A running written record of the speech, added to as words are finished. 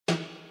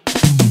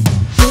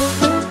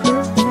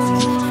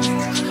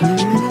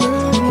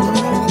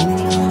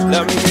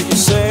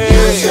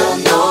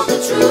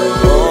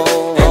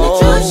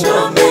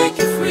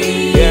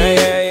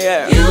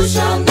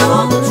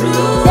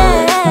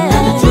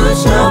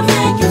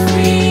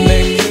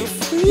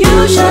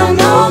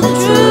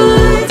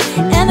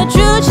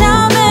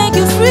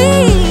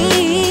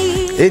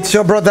It's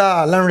your brother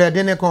Lanre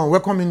Adenekan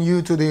welcoming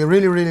you to the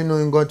Really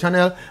Knowing God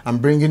channel. I'm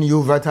bringing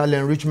you vital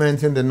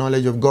enrichment in the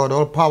knowledge of God,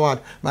 all powered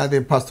by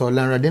the Pastor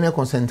Lanre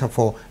Adenekan Center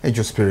for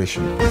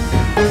Education.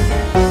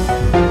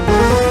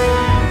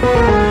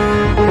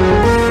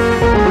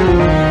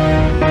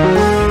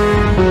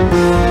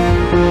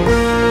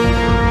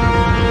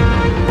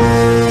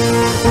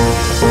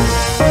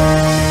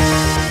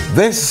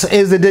 This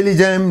is the Daily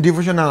Gem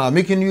Devotional,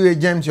 making you a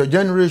gem to your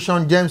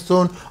generation,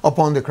 gemstone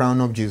upon the crown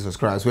of Jesus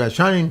Christ. We are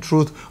sharing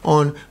truth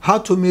on how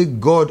to make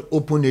God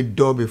open a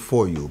door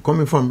before you,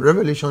 coming from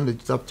Revelation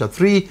chapter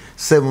 3,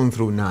 7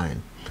 through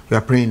 9. We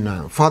are praying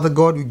now. Father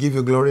God, we give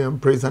you glory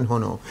and praise and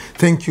honor.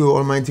 Thank you,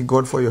 Almighty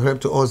God, for your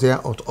help to us here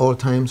at all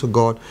times. So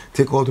God,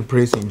 take all the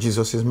praise in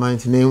Jesus'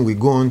 mighty name. We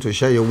go on to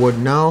share your word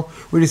now.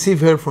 We receive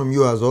help from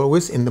you as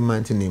always in the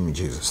mighty name of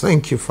Jesus.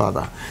 Thank you,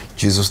 Father. In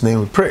Jesus' name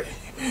we pray.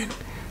 Amen.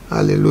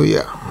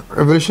 Hallelujah.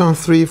 Revelation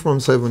 3 from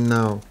 7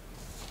 now.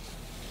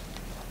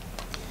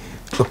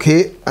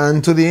 Okay,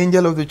 and to the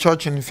angel of the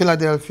church in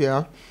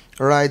Philadelphia,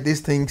 write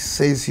these things,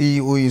 says he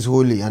who is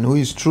holy and who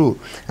is true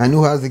and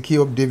who has the key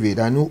of David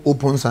and who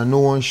opens and no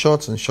one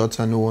shuts and shuts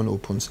and no one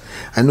opens.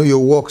 I know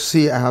your works.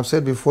 See, I have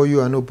set before you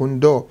an open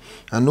door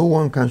and no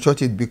one can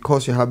shut it,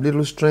 because you have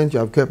little strength. You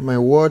have kept my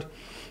word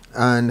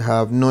and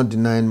have not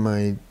denied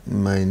my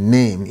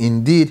name.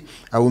 Indeed,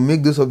 I will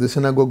make those of the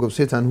synagogue of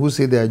Satan who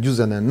say they are Jews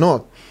and are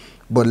not,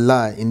 but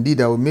lie. Indeed,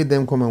 I will make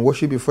them come and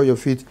worship before your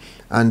feet,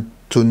 and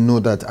to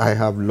know that I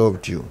have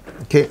loved you.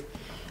 Okay,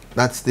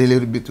 that's the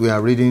little bit we are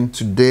reading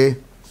today.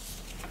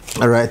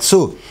 All right,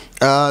 so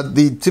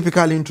the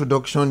typical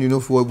introduction, you know,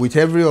 for with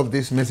every of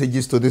these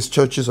messages to these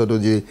churches or to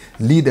the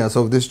leaders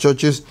of these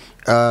churches,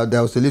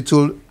 there was a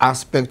little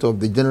aspect of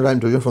the general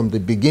introduction from the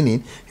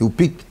beginning. He will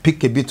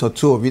pick a bit or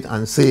two of it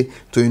and say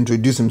to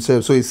introduce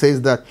himself. So he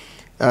says that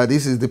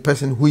this is the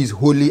person who is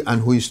holy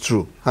and who is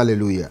true.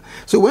 Hallelujah.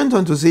 So he went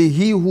on to say,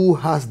 he who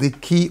has the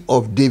key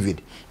of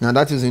David. Now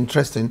that is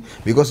interesting,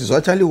 because he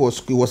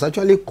was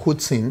actually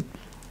quoting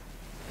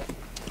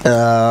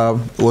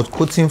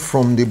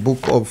from the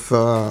book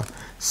of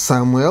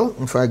Samuel.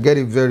 If I get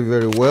it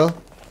very well,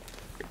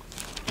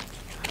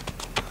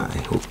 I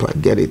hope I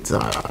get it.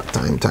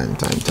 Time.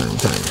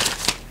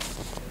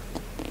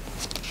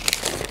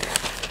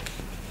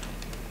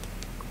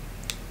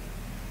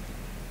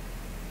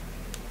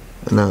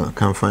 No, I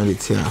can't find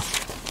it here.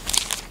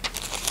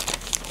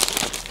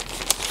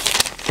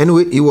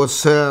 Anyway, he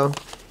was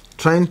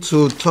trying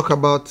to talk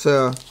about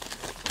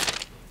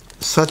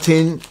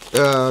certain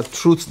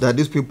truths that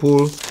these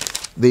people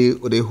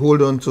they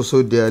hold on to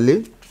so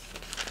dearly.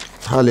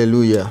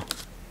 Hallelujah.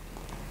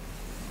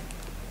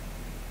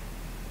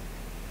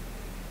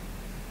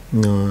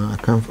 No, I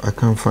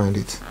can't find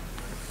it.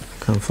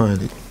 Can't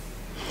find it.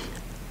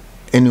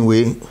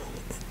 Anyway,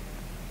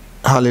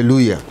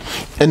 hallelujah.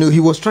 And he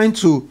was trying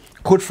to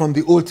quote from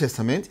the Old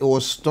Testament. It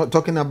was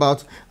talking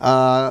about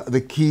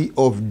the key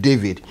of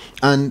David,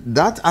 and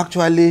that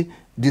actually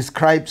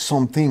describes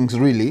some things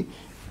really.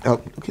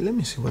 Okay, let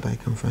me see what I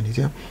can find it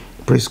here.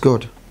 Praise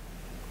God.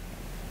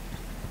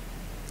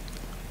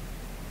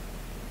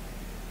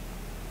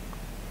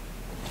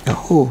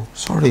 Oh,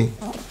 sorry.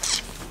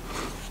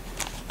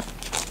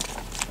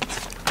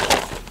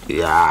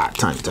 Yeah,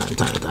 time.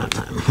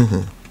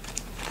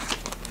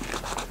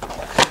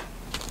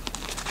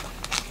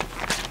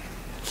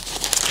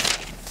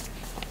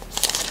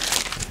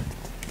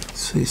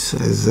 So it's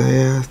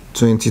Isaiah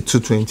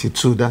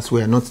 22:22. That's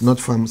where, not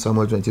from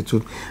Samuel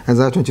 22.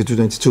 Isaiah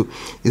 22:22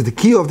 is the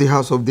key of the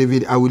house of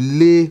David. I will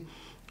lay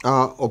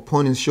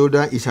upon his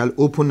shoulder. It shall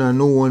open and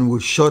no one will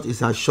shut. It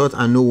shall shut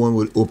and no one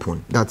will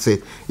open. That's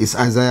it. It's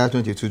Isaiah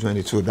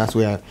 22:22. That's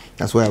where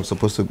I'm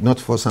supposed to, not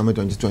for Samuel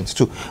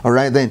 22:22. All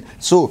right then.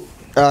 So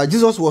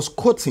Jesus was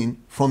quoting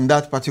from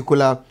that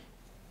particular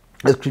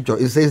scripture.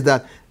 It says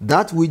that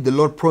which the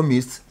Lord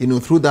promised, you know,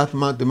 through that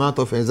mouth, the mouth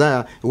of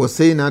Isaiah, it was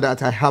saying now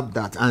that I have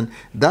that, and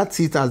that's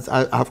it. As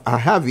I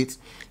have it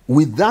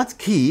with that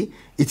key.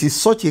 It is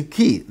such a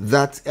key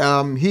that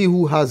he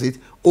who has it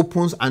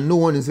opens and no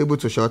one is able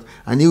to shut,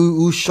 and he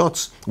who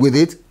shuts with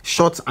it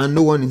shuts and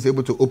no one is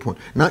able to open.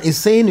 Now it's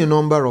saying a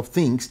number of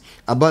things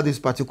about this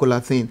particular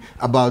thing,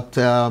 about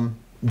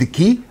the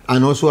key,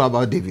 and also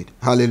about David.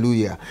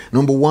 Hallelujah.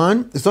 Number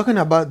one, it's talking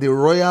about the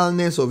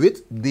royalness of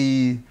it,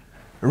 the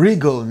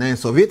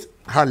regalness of it.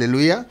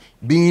 Hallelujah.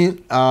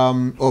 Being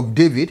of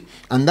David,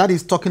 and that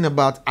is talking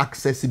about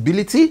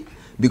accessibility,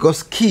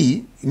 because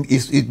key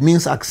it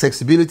means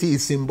accessibility. It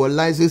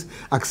symbolizes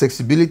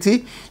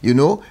accessibility, you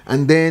know.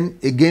 And then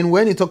again,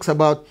 when it talks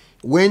about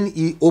when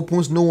he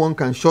opens no one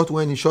can shut,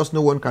 when he shuts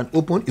no one can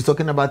open, it's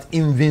talking about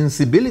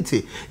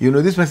invincibility. You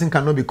know, this person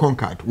cannot be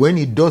conquered. When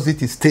he does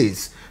it, he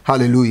stays.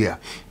 Hallelujah.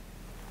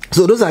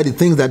 So those are the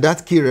things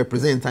that key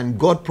represents, and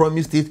God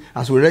promised it,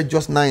 as we read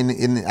just now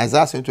in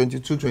Isaiah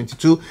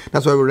 22:22.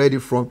 That's where we read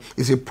it from.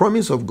 It's a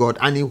promise of God,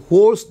 and He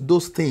holds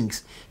those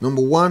things.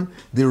 Number one,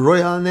 the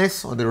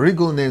royalness or the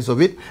regalness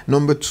of it.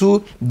 Number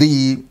two,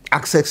 the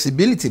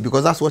accessibility,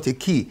 because that's what a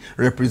key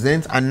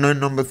represents. And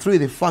number three,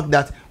 the fact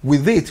that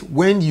with it,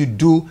 when you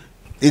do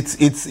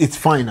it's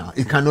final.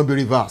 It cannot be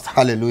reversed.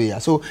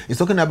 Hallelujah. So it's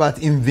talking about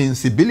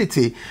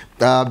invincibility.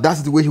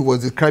 That's the way he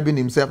was describing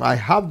himself. I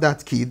have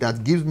that key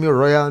that gives me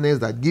royalness,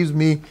 that gives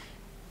me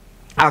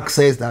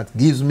access, that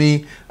gives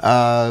me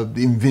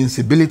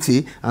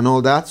invincibility and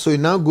all that. So he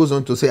now goes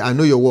on to say, I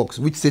know your works,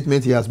 which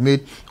statement he has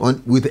made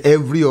on with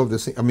every of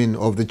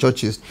the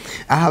churches.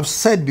 I have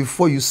said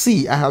before you,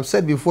 see, I have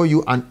said before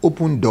you an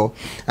open door,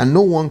 and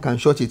no one can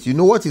shut it. You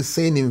know what he's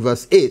saying in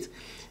verse 8?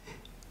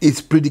 It's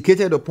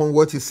predicated upon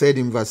what he said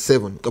in verse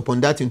 7,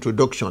 upon that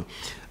introduction.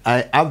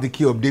 I have the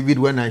key of David.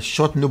 When I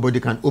shut, nobody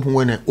can open.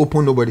 When I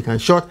open, nobody can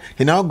shut.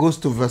 He now goes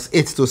to verse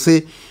 8 to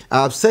say,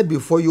 I have set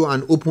before you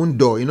an open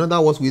door. In other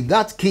words, with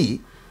that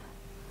key,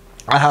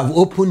 I have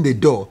opened the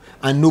door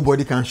and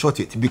nobody can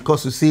shut it,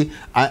 because you see,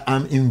 I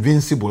am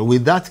invincible.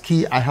 With that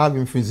key, I have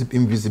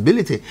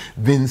invincibility,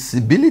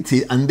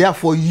 and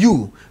therefore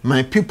you,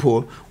 my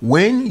people,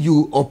 when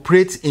you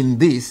operate in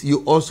this,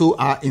 you also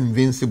are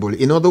invincible.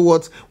 In other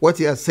words, what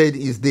he has said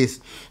is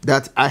this,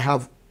 that I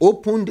have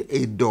opened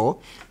a door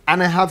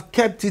and I have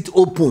kept it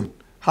open.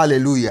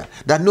 Hallelujah.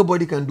 That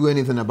nobody can do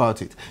anything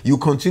about it. You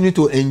continue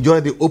to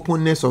enjoy the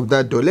openness of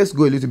that door. Let's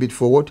go a little bit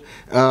forward.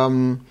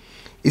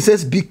 It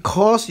says,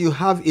 because you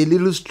have a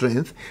little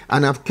strength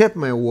and have kept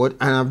my word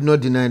and have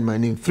not denied my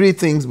name. Three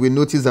things we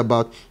notice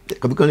about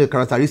the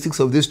characteristics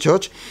of this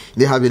church.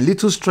 They have a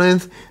little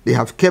strength, they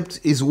have kept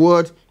his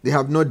word, they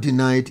have not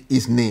denied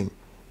his name.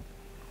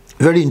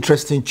 Very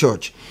interesting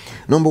church.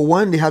 Number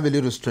one, they have a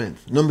little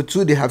strength. Number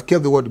two, they have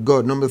kept the word of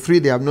God. Number three,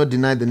 they have not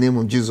denied the name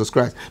of Jesus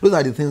Christ. Those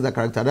are the things that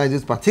characterize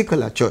this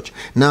particular church.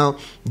 Now,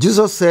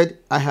 Jesus said,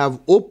 I have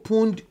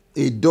opened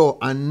a door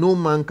and no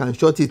man can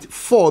shut it.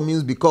 For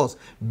means because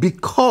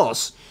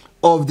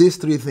of these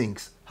three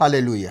things.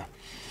 Hallelujah.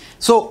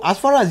 So as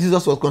far as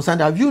Jesus was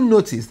concerned, have you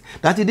noticed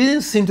that he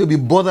didn't seem to be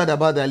bothered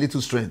about their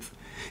little strength?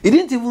 He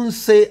didn't even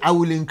say, I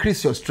will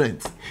increase your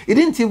strength. He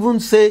didn't even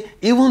say,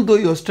 even though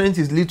your strength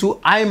is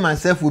little, I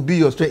myself will be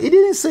your strength. He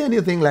didn't say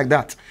anything like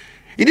that.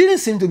 He didn't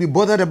seem to be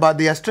bothered about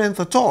their strength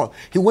at all.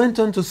 He went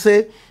on to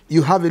say,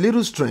 you have a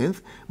little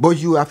strength, but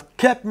you have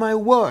kept my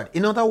word.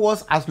 In other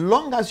words, as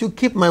long as you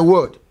keep my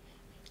word,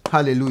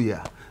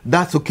 hallelujah,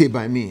 that's okay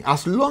by me.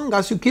 As long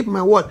as you keep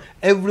my word,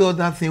 every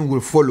other thing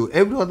will follow.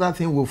 Every other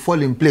thing will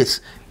fall in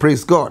place.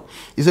 Praise God.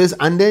 He says,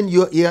 and then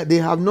they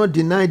have not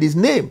denied his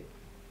name.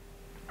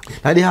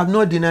 And they have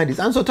not denied this.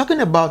 And so talking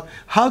about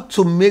how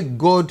to make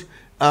God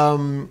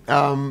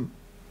open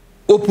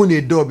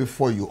a door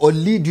before you, or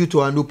lead you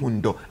to an open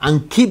door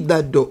and keep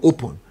that door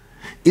open.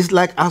 It's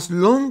like as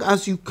long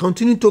as you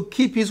continue to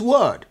keep his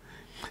word.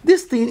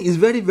 This thing is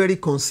very, very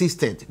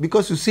consistent,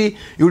 because you see,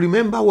 you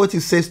remember what he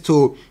says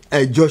to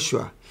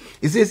Joshua.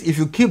 He says, if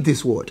you keep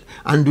this word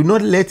and do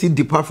not let it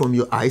depart from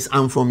your eyes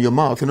and from your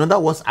mouth. In other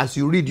words, as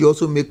you read, you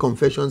also make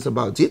confessions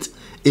about it.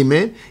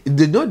 Amen. It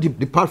did not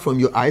depart from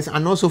your eyes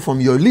and also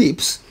from your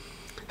lips.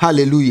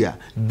 Hallelujah.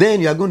 Then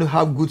you are going to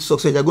have good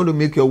success. You are going to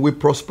make your way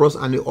prosperous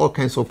and all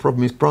kinds of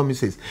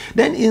promises.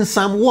 Then in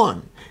Psalm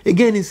 1,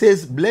 again, he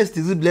says, blessed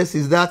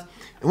is that.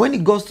 When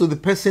it goes to the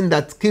person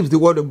that keeps the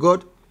word of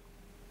God,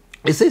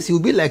 it says he will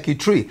be like a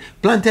tree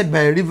planted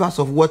by rivers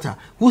of water,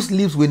 whose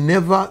leaves will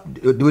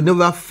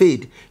never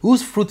fade,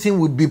 whose fruiting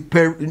will be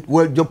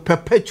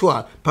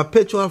perpetual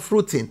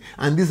fruiting,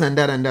 and this and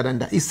that and that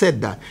and that. He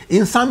said that.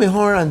 In Psalm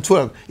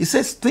 112, he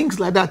says things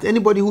like that.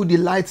 Anybody who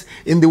delights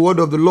in the word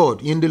of the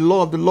Lord, in the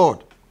law of the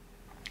Lord,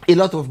 a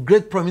lot of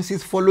great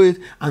promises follow it,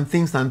 and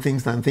things and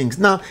things and things.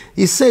 Now,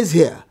 he says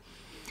here,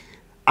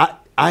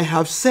 I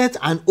have set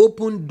an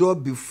open door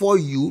before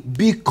you,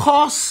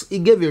 because he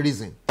gave a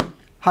reason.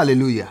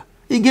 Hallelujah.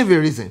 He gave a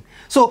reason.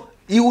 So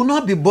he will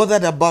not be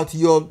bothered about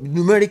your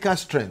numerical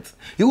strength.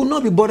 He will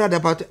not be bothered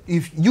about,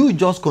 if you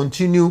just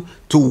continue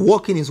to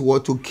walk in his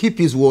word, to keep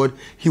his word,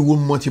 he will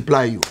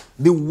multiply you.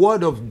 The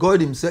word of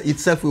God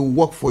itself will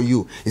work for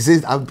you. He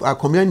says, I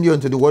commend you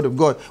unto the word of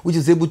God, which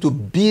is able to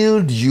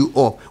build you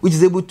up, which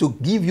is able to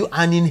give you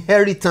an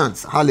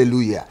inheritance.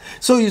 Hallelujah.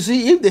 So you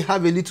see, if they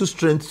have a little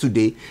strength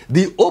today,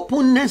 the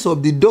openness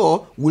of the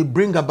door will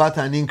bring about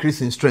an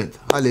increase in strength.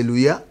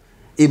 Hallelujah.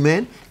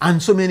 Amen.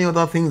 And so many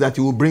other things that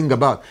you will bring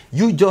about.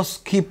 You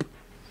just keep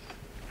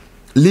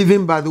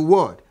living by the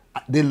word.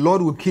 The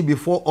Lord will keep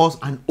before us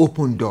an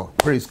open door.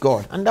 Praise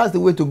God. And that's the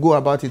way to go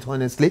about it,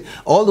 honestly.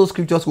 All those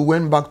scriptures we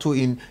went back to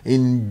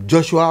in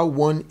Joshua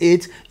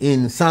 1:8,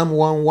 in Psalm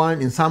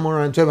 1:1, in Psalm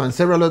 112, and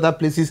several other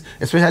places,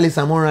 especially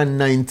Psalm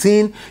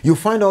 119. You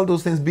find all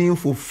those things being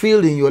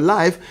fulfilled in your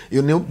life,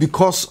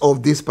 because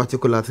of this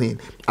particular thing.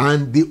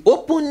 And the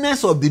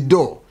openness of the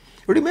door.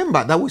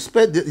 Remember that we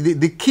spent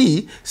the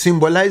key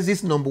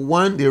symbolizes, number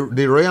one,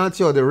 the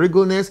royalty or the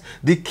regalness.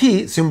 The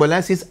key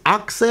symbolizes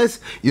access,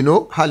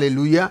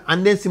 hallelujah,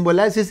 and then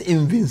symbolizes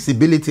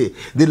invincibility.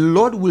 The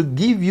Lord will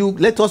give you,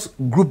 let us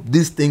group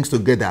these things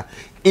together,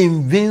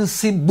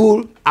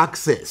 invincible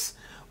access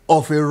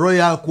of a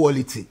royal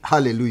quality.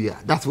 Hallelujah.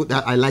 That's what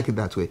I like it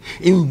that way.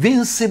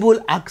 Invincible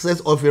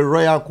access of a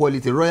royal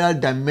quality, royal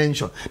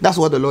dimension. That's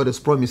what the Lord is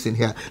promising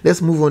here.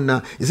 Let's move on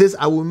now. It says,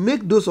 I will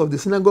make those of the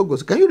synagogue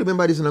of... Can you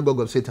remember the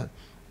synagogue of Satan?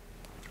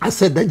 I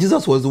said that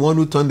Jesus was the one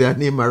who turned their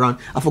name around.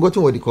 I've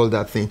forgotten what they call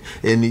that thing,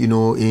 and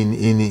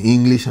in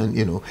English, and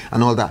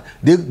and all that.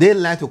 They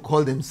like to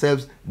call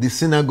themselves the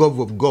synagogue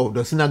of God,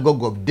 the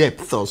synagogue of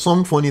depth, or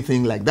some funny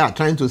thing like that,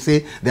 trying to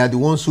say they are the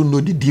ones who know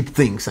the deep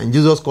things. And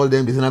Jesus called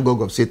them the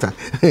synagogue of Satan.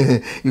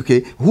 Okay,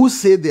 who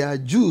say they are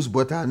Jews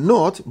but are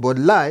not, but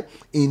lie.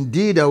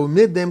 Indeed, I will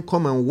make them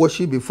come and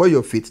worship before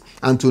your feet,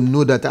 and to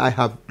know that I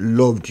have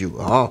loved you.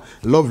 Oh,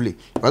 lovely.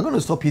 We're going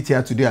to stop it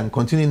here today and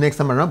continue next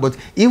time around. But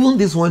even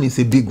this one is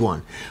a big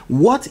one.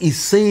 What he's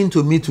saying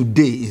to me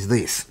today is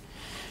this.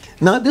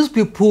 Now, these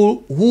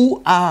people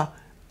who are,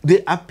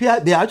 they're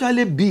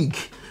actually big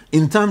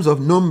in terms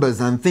of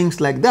numbers and things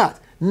like that.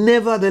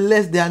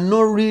 Nevertheless, they are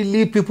not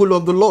really people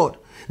of the Lord.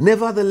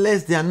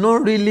 Nevertheless, they are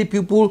not really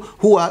people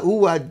who are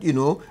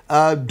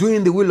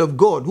doing the will of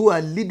God, who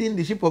are leading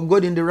the sheep of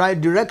God in the right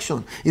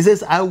direction. He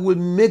says, I will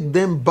make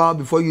them bow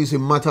before you. It's a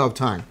matter of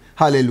time.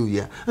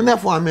 Hallelujah. And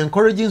therefore, I'm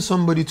encouraging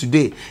somebody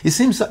today. It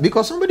seems,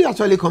 because somebody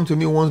actually come to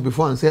me once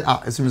before and said,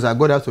 it seems that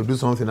God has to do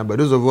something about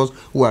those of us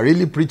who are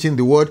really preaching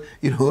the word,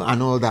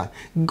 and all that.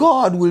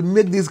 God will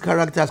make these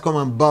characters come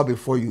and bow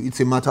before you. It's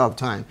a matter of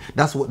time.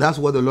 That's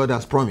what the Lord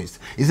has promised.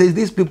 He says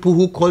these people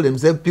who call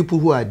themselves people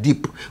who are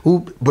deep,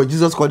 but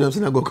Jesus called them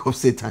synagogue of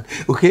Satan.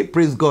 Okay,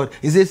 praise God.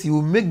 He says he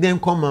will make them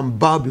come and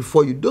bow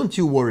before you. Don't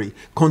you worry.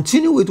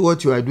 Continue with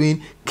what you are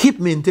doing. Keep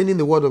maintaining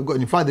the word of God.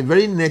 In fact, the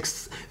very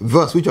next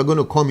verse, which we're going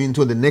to come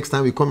into the next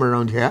time we come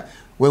around here,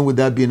 when would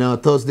that be now?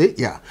 Thursday?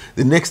 Yeah.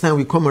 The next time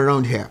we come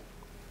around here,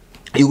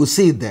 you will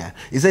see it there.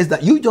 It says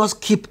that you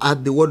just keep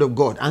at the word of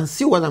God and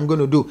see what I'm going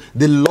to do.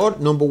 The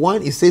Lord, number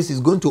one, he says he's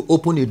going to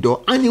open a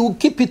door, and he will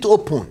keep it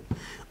open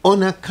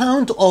on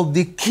account of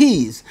the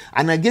keys.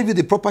 And I gave you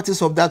the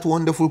properties of that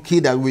wonderful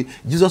key that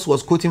Jesus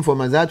was quoting from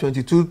Isaiah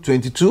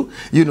 22,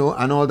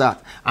 and all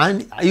that.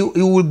 And he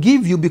will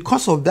give you,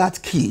 because of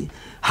that key,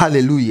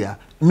 hallelujah,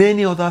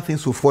 many other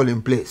things will fall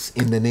in place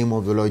in the name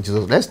of the Lord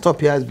Jesus. Let's stop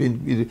here. It's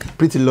been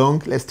pretty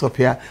long. Let's stop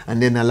here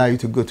and then allow you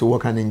to go to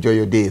work and enjoy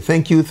your day.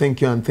 Thank you,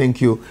 and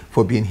thank you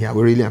for being here.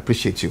 We really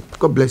appreciate you.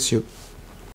 God bless you.